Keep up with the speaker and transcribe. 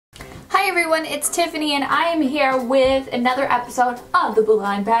Hi everyone, it's Tiffany and I am here with another episode of the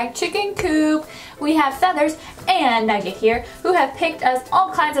Blind Bag Chicken Coop. We have Feathers and Nugget here who have picked us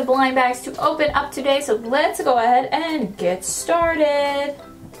all kinds of blind bags to open up today, so let's go ahead and get started.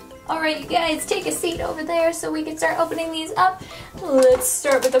 Alright you guys, take a seat over there so we can start opening these up. Let's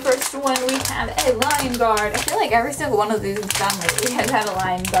start with the first one. We have a lion guard. I feel like every single one of these we've done lately has had a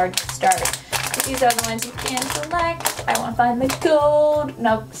lion guard to start. These are the ones you can select. I want to find the gold,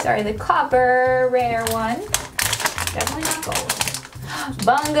 the copper rare one. Definitely not gold.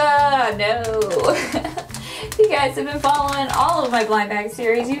 Bunga, no. If you guys have been following all of my blind bag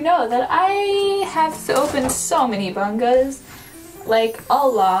series, you know that I have opened so many bungas. Like a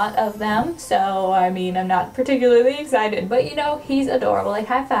lot of them. So, I mean, I'm not particularly excited, but you know, he's adorable. Like,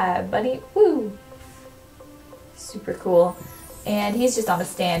 high five, buddy. Woo! Super cool. And he's just on a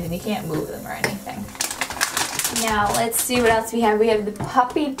stand and you can't move them or anything. Now, let's see what else we have. We have the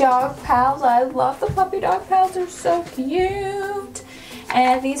puppy dog pals. I love the puppy dog pals. They're so cute.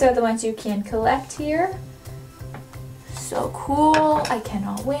 And these are the ones you can collect here. So cool. I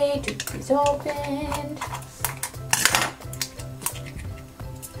cannot wait to get these opened.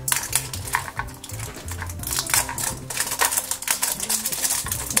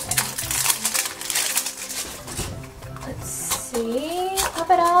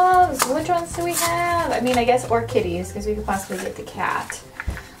 Puppy dogs. Which ones do we have? I mean, I guess or kitties, because we could possibly get the cat.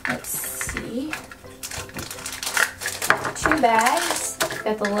 Let's see. 2 bags.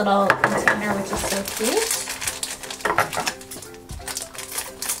 Got the little container, which is so cute.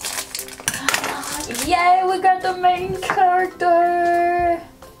 Yay, we got the main character.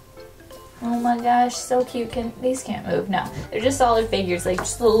 Oh my gosh, so cute. These can't move. No, they're just solid figures. Like,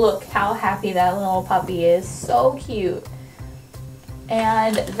 just look how happy that little puppy is. So cute.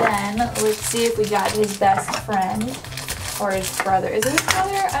 And then, let's see if we got his best friend, or his brother. Is it his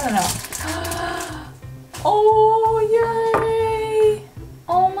brother? I don't know. Oh, yay!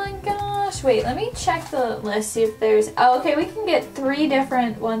 Oh my gosh. Wait, let me check the list, see if there's... Oh, okay, we can get 3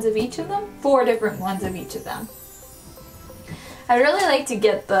 different ones of each of them. 4 different ones of each of them. I'd really like to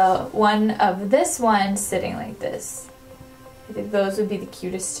get the one of this one sitting like this. I think those would be the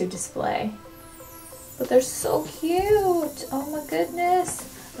cutest to display. But they're so cute. Oh my goodness.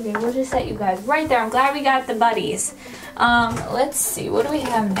 Okay, we'll just set you guys right there. I'm glad we got the buddies. Let's see. What do we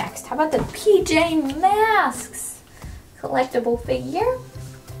have next? How about the PJ Masks? Collectible figure.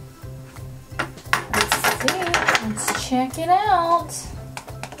 Let's see. Let's check it out.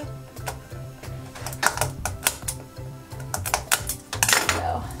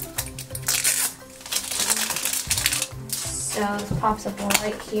 So this pops up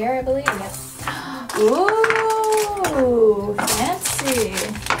right here, I believe. Yep. Ooh, fancy.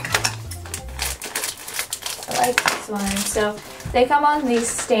 I like this one. So they come on these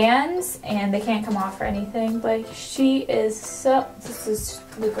stands and they can't come off or anything, but she is so, this is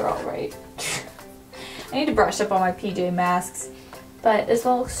the girl, right? I need to brush up on my PJ Masks, but this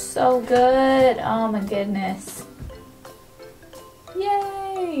one looks so good. Oh my goodness.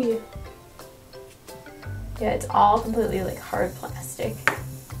 Yay. Yeah, it's all completely like hard plastic.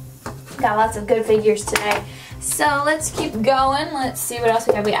 Got lots of good figures today. So let's keep going. Let's see what else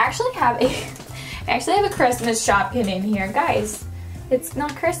we have. We actually have a Christmas Shopkin in here. Guys, it's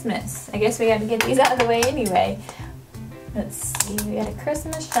not Christmas. I guess we gotta get these out of the way anyway. Let's see, we got a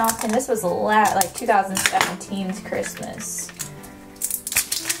Christmas Shopkin. This was like 2017's Christmas.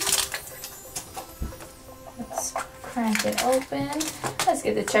 Let's crank it open. Let's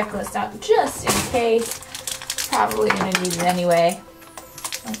get the checklist out just in case. Probably gonna need it anyway.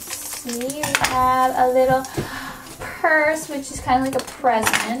 Let's see, we have a little purse, which is kind of like a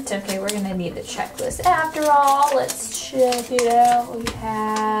present. Okay, we're gonna need the checklist after all. Let's check it out. We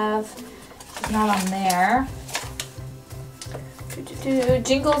have, she's not on there.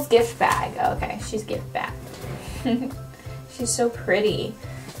 Jingle's gift bag. Okay, she's gift bag. She's so pretty.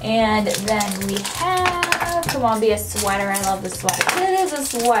 And then we have, come on, be a sweater. I love the sweater. It is a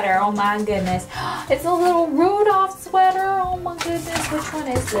sweater. Oh my goodness. It's a little Rudolph sweater. Oh my goodness. Which one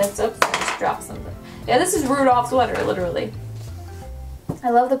is this? Oops, I just dropped something. Yeah, this is Rudolph's sweater, literally.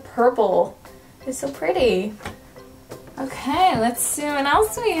 I love the purple. It's so pretty. Okay, let's see what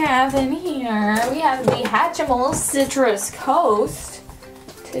else we have in here. We have the Hatchimal Citrus Coast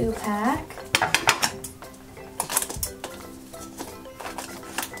 2-pack.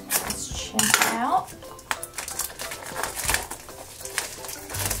 Check it out.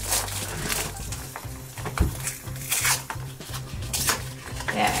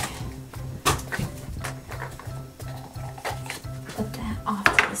 Okay. Put that off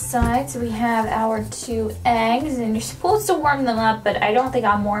to the side. So we have our 2 eggs, and you're supposed to warm them up, but I don't think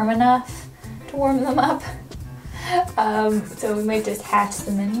I'm warm enough to warm them up. So we might just hatch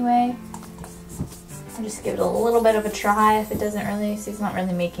them anyway. I'll just give it a little bit of a try. If it doesn't really, see, it's not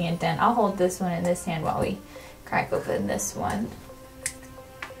really making a dent. I'll hold this one in this hand while we crack open this one.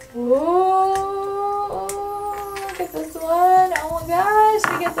 Whoa, look at this one. Oh my gosh,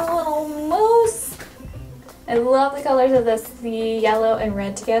 we get the little moose. I love the colors of this, the yellow and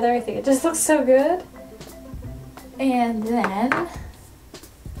red together. I think it just looks so good. And then,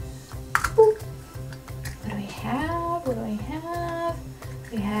 boop. What do we have? What do we have?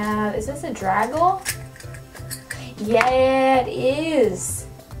 We have, is this a draggle? Yeah, it is.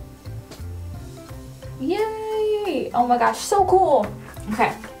 Yay! Oh my gosh, so cool.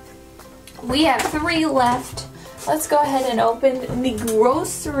 Okay, we have 3 left. Let's go ahead and open the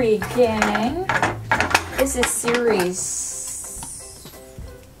Grossery, gang. This is series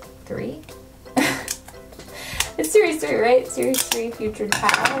 3? It's series 3, right? Series 3, Putrid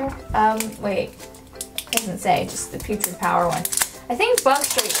Power. Wait, it doesn't say, just the Putrid Power one. I think Bug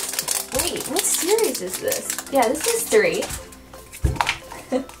Straight. Wait, what series is this? Yeah, this is 3.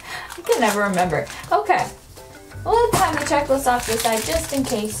 I can never remember. Okay. Well, let's have the checklist off the side just in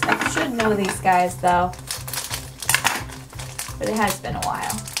case. I should know these guys though. But it has been a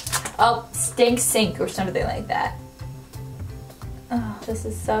while. Oh, Stink Sink or something like that. Oh, this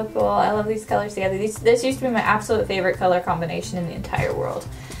is so cool. I love these colors together. This used to be my absolute favorite color combination in the entire world.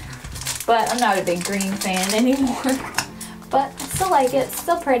 But I'm not a big green fan anymore. But I still like it. It's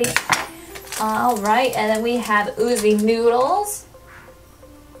still pretty. Alright, and then we have Oozy Noodles.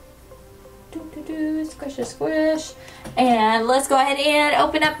 Squish, squish. And let's go ahead and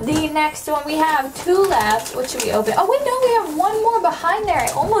open up the next one. We have 2 left. What should we open? Oh wait, no, we have 1 more behind there. I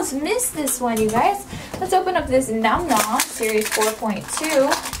almost missed this one, you guys. Let's open up this Nom Nom Series 4.2.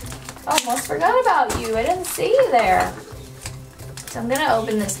 Almost forgot about you. I didn't see you there. So I'm going to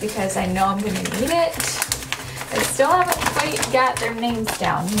open this because I know I'm going to need it. I still haven't quite got their names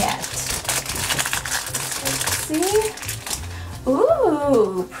down yet. Let's see.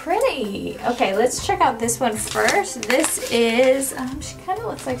 Ooh, pretty. Okay, let's check out this one first. This is, she kind of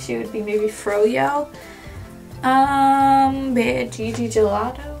looks like she would be maybe Froyo. Gigi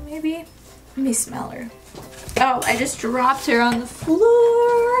Gelato, maybe? Let me smell her. Oh, I just dropped her on the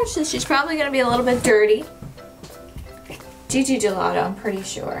floor, so she's probably going to be a little bit dirty. Gigi Gelato, I'm pretty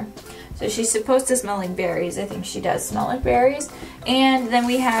sure. So she's supposed to smell like berries. I think she does smell like berries. And then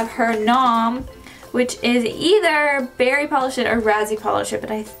we have her Nom, which is either Berry Polish It or Razzie Polish It,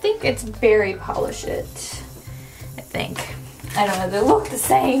 but I think it's Berry Polish It. I think. I don't know, they look the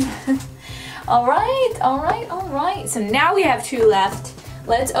same. Alright, alright, alright. So now we have 2 left.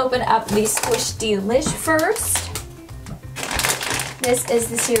 Let's open up the Squish Dee Lish first. This is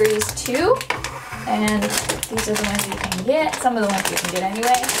the Series 2. And these are the ones you can get. Some of the ones you can get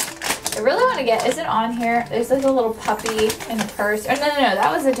anyway. I really want to get, is it on here? There's like a little puppy in a purse. Oh, no, that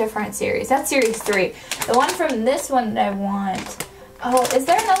was a different series. That's Series 3. The one from this one that I want. Oh, is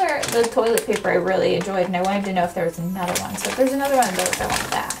there another, the toilet paper I really enjoyed, and I wanted to know if there was another one. So if there's another one of those, I want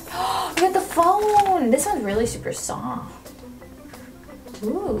that. Oh, look at the phone. This one's really super soft.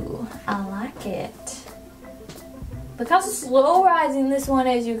 Ooh, I like it. Look how slow rising this one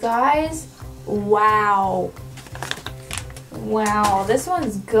is, you guys. Wow. Wow, this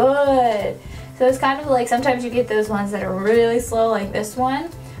one's good. So it's kind of like sometimes you get those ones that are really slow like this one,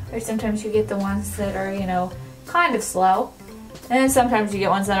 or sometimes you get the ones that are, you know, kind of slow. And then sometimes you get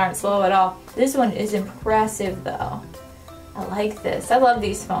ones that aren't slow at all. This one is impressive though. I like this. I love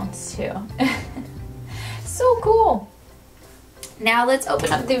these phones too. So cool. Now let's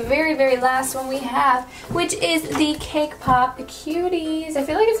open up the very, very last one we have, which is the Cake Pop Cuties. I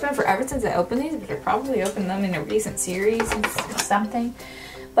feel like it's been forever since I opened these, but I probably opened them in a recent series or something.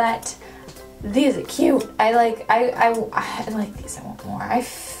 But these are cute. I like these. I want more. I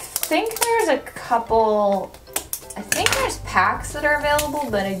think there's a couple. I think there's packs that are available,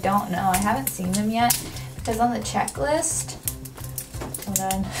 but I don't know. I haven't seen them yet because on the checklist. Hold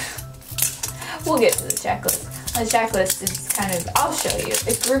on. We'll get to the checklist. The checklist is kind of, I'll show you.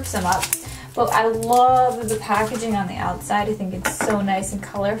 It groups them up. But I love the packaging on the outside. I think it's so nice and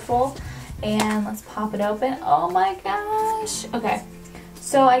colorful. And let's pop it open. Oh my gosh. Okay.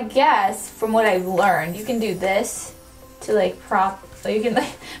 So I guess from what I've learned, you can do this to like prop, so you can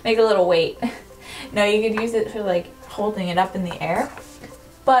like make a little weight. No, you could use it for like holding it up in the air.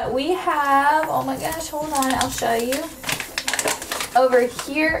 But we have, oh my gosh, hold on, I'll show you. Over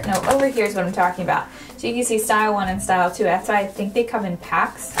here, no, over here is what I'm talking about. So you can see style 1 and style 2. That's why I think they come in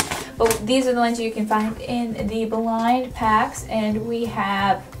packs. But these are the ones you can find in the blind packs. And we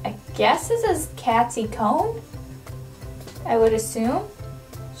have, I guess this is Catsy Cone, I would assume.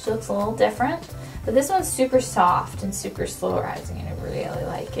 She looks a little different. But this one's super soft and super slow rising, and I really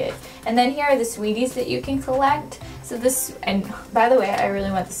like it. And then here are the sweeties that you can collect. So this, and by the way, I really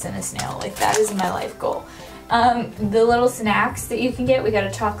want the Cinnasnail. Like, that is my life goal. The little snacks that you can get, we got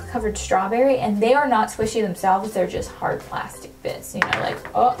a chocolate covered strawberry, and they are not squishy themselves, they're just hard plastic bits. You know, like,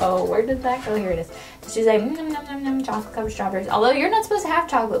 uh-oh, where did that go? Here it is. She's like, nom, nom, nom, nom, chocolate covered strawberries. Although you're not supposed to have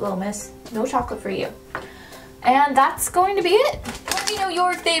chocolate, little miss. No chocolate for you. And that's going to be it. Let me know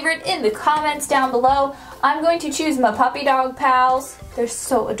your favorite in the comments down below. I'm going to choose my puppy dog pals. They're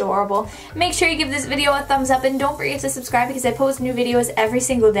so adorable. Make sure you give this video a thumbs up and don't forget to subscribe because I post new videos every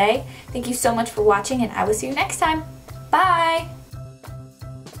single day. Thank you so much for watching and I will see you next time. Bye!